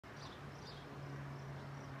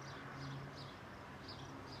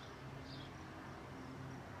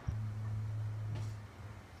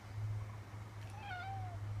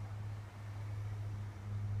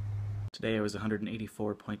Today I was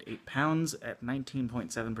 184.8 pounds at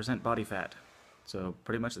 19.7% body fat. So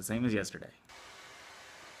pretty much the same as yesterday.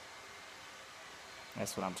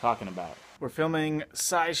 That's what I'm talking about. We're filming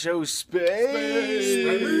SciShow Space!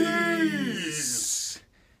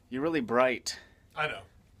 You're really bright. I know.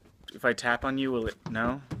 If I tap on you, will it?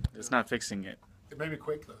 No? It's not fixing it. It made me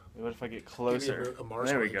quake though. What if I get closer?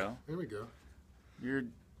 There we go. There we go. You're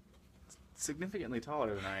significantly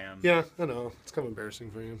taller than I am. Yeah, I know. It's kind of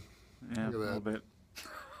embarrassing for you. Yeah, Look at that. a little bit.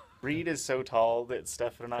 Reed is so tall that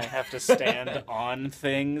Stefan and I have to stand on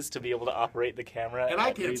things to be able to operate the camera. And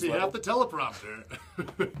I can't see half the teleprompter.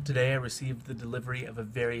 Today I received the delivery of a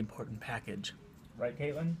very important package. Right,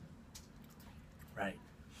 Katelyn? Right.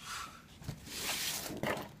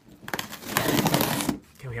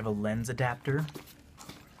 Okay, we have a lens adapter.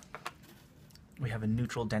 We have a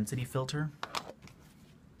neutral density filter.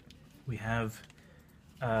 We have,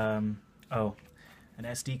 an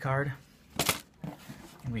SD card.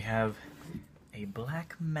 And we have a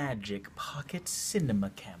Blackmagic Pocket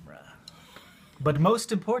Cinema camera. But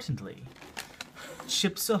most importantly,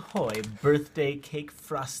 Chips Ahoy birthday cake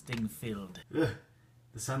frosting filled. Ugh,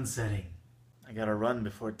 the sun's setting. I gotta run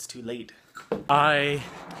before it's too late. I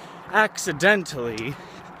accidentally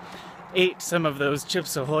ate some of those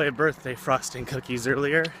Chips Ahoy birthday frosting cookies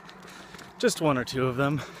earlier. Just one or two of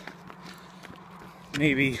them.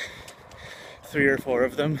 Maybe 3 or 4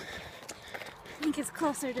 of them. I think it's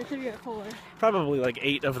closer to 3 or 4. Probably like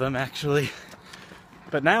 8 of them, actually.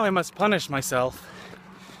 But now I must punish myself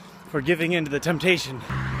for giving in to the temptation.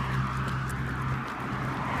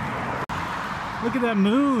 Look at that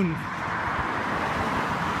moon!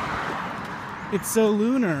 It's so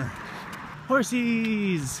lunar.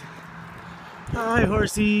 Horsies! Hi,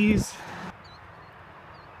 horsies!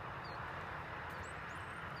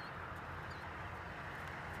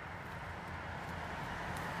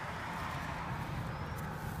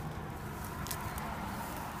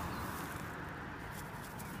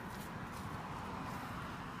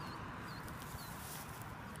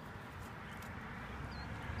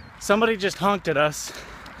 Somebody just honked at us,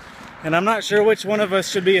 and I'm not sure which one of us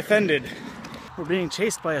should be offended. We're being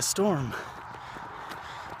chased by a storm.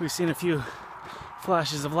 We've seen a few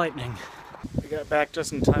flashes of lightning. We got back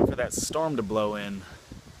just in time for that storm to blow in.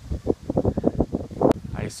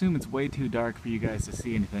 I assume it's way too dark for you guys to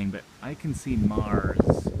see anything, but I can see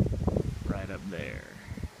Mars right up there.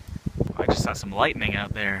 I just saw some lightning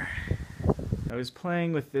out there. I was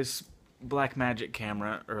playing with this Blackmagic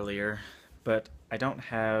camera earlier, but I don't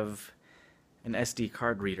have an SD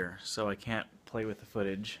card reader, so I can't play with the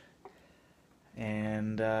footage.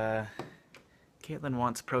 And Katelyn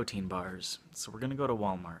wants protein bars, so we're gonna go to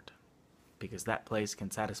Walmart, because that place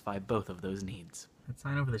can satisfy both of those needs. That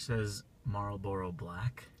sign over there says Marlboro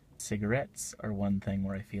Black. Cigarettes are one thing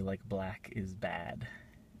where I feel like black is bad.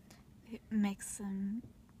 It makes them,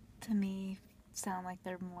 to me, sound like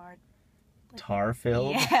they're more...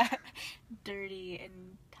 Tar-filled? Yeah, dirty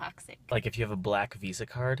and toxic. Like if you have a black Visa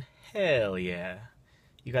card? Hell yeah.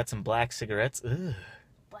 You got some black cigarettes? Ugh.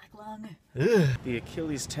 Black lung. Ugh. The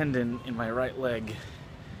Achilles tendon in my right leg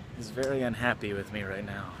is very unhappy with me right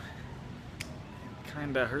now. It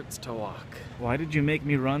kinda hurts to walk. Why did you make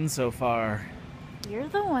me run so far? You're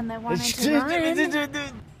the one that wanted to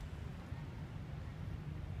run.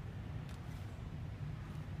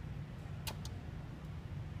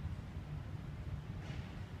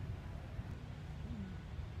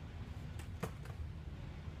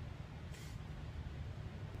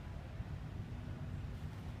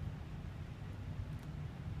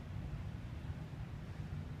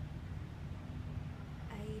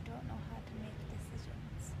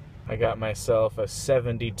 I got myself a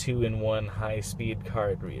 72-in-1 high-speed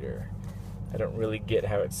card reader. I don't really get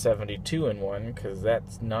how it's 72-in-1, because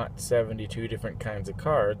that's not 72 different kinds of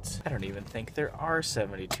cards. I don't even think there are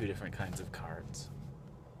 72 different kinds of cards.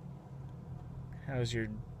 How's your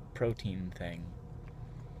protein thing?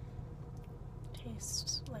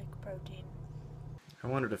 Tastes like protein. I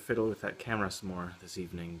wanted to fiddle with that camera some more this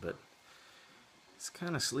evening, but it's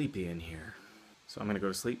kind of sleepy in here. So I'm gonna go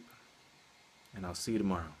to sleep, and I'll see you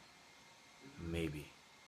tomorrow. Maybe.